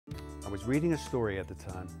was reading a story at the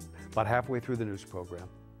time, about halfway through the news program,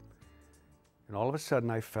 and all of a sudden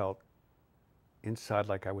I felt inside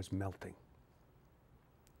like I was melting.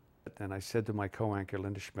 And I said to my co-anchor,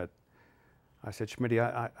 Linda Schmidt, I said,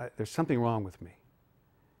 Schmitty, there's something wrong with me.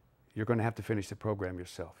 You're going to have to finish the program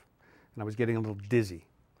yourself. And I was getting a little dizzy.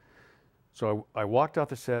 So I walked off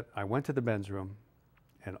the set, I went to the men's room,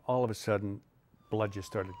 and all of a sudden, blood just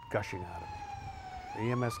started gushing out of me.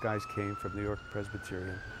 The EMS guys came from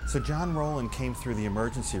NewYork-Presbyterian. So John Roland came through the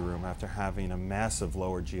emergency room after having a massive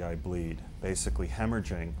lower GI bleed, basically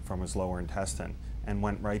hemorrhaging from his lower intestine, and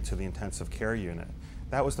went right to the intensive care unit.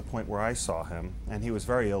 That was the point where I saw him, and he was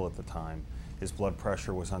very ill at the time. His blood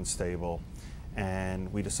pressure was unstable,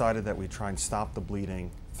 and we decided that we'd try and stop the bleeding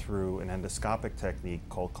through an endoscopic technique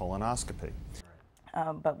called colonoscopy.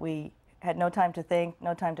 But we had no time to think,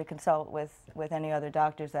 no time to consult with any other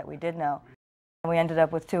doctors that we did know. And we ended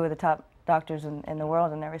up with two of the top doctors in the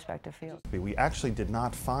world in their respective fields. We actually did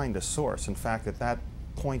not find a source. In fact, at that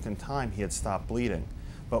point in time, he had stopped bleeding.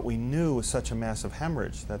 But we knew with such a massive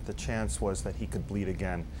hemorrhage that the chance was that he could bleed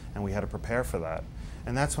again, and we had to prepare for that.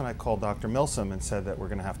 And that's when I called Dr. Milsom and said that we're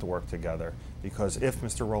going to have to work together, because if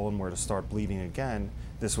Mr. Roland were to start bleeding again,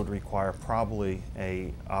 this would require probably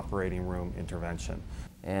a operating room intervention.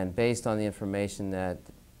 And based on the information that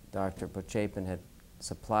Dr. Pochapin had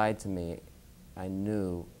supplied to me, I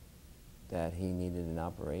knew that he needed an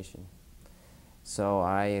operation. So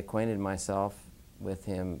I acquainted myself with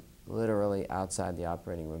him literally outside the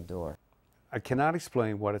operating room door. I cannot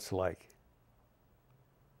explain what it's like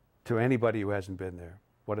to anybody who hasn't been there,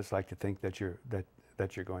 what it's like to think that you're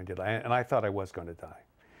going to die. And I thought I was going to die.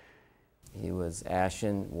 He was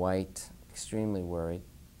ashen, white, extremely worried,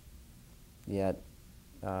 yet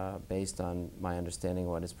based on my understanding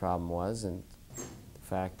of what his problem was and the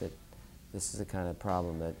fact that this is the kind of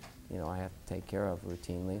problem that, you know, I have to take care of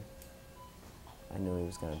routinely, I knew he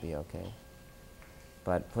was going to be okay.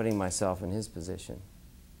 But putting myself in his position,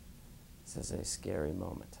 this is a scary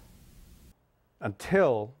moment.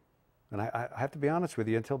 Until, and I have to be honest with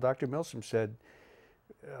you, until Dr. Milsom said,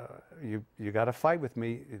 you got to fight with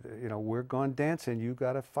me, you know, we're going dancing, you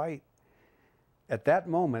got to fight. At that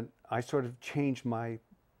moment, I sort of changed my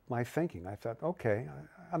thinking. I thought, okay,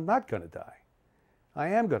 I'm not going to die. I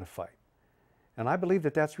am going to fight. And I believe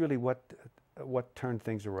that that's really what turned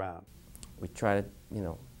things around. We try to, you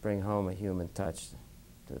know, bring home a human touch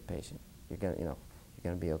to the patient. You're going to, you know,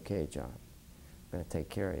 you're going to be okay, John. We're going to take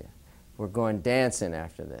care of you. We're going dancing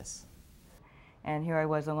after this. And here I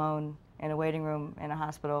was alone in a waiting room in a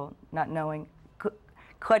hospital, not knowing,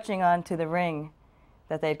 clutching onto the ring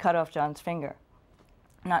that they had cut off John's finger,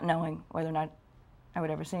 not knowing whether or not I would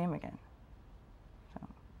ever see him again. So.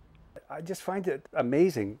 I just find it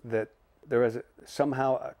amazing that there is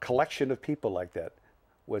somehow a collection of people like that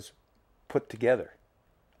was put together,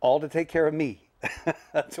 all to take care of me.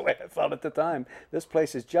 That's the way I felt at the time. This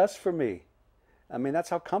place is just for me. I mean, that's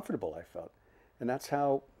how comfortable I felt. And that's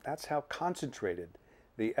how concentrated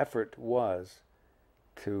the effort was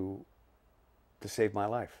to save my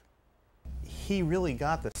life. He really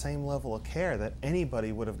got the same level of care that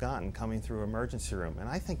anybody would have gotten coming through emergency room. And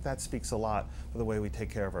I think that speaks a lot for the way we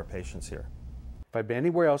take care of our patients here. If I'd been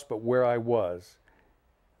anywhere else but where I was,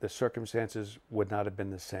 the circumstances would not have been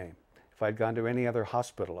the same. If I'd gone to any other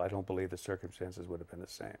hospital, I don't believe the circumstances would have been the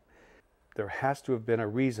same. There has to have been a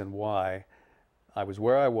reason why I was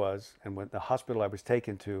where I was, and when the hospital I was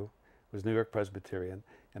taken to was NewYork-Presbyterian,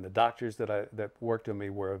 and the doctors that worked on me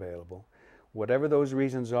were available. Whatever those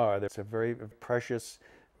reasons are, that's a very precious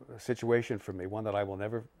situation for me, one that I will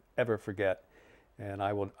never, ever forget. And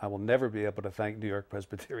I will never be able to thank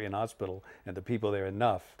NewYork-Presbyterian Hospital and the people there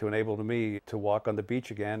enough to enable me to walk on the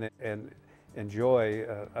beach again and enjoy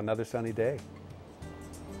another sunny day.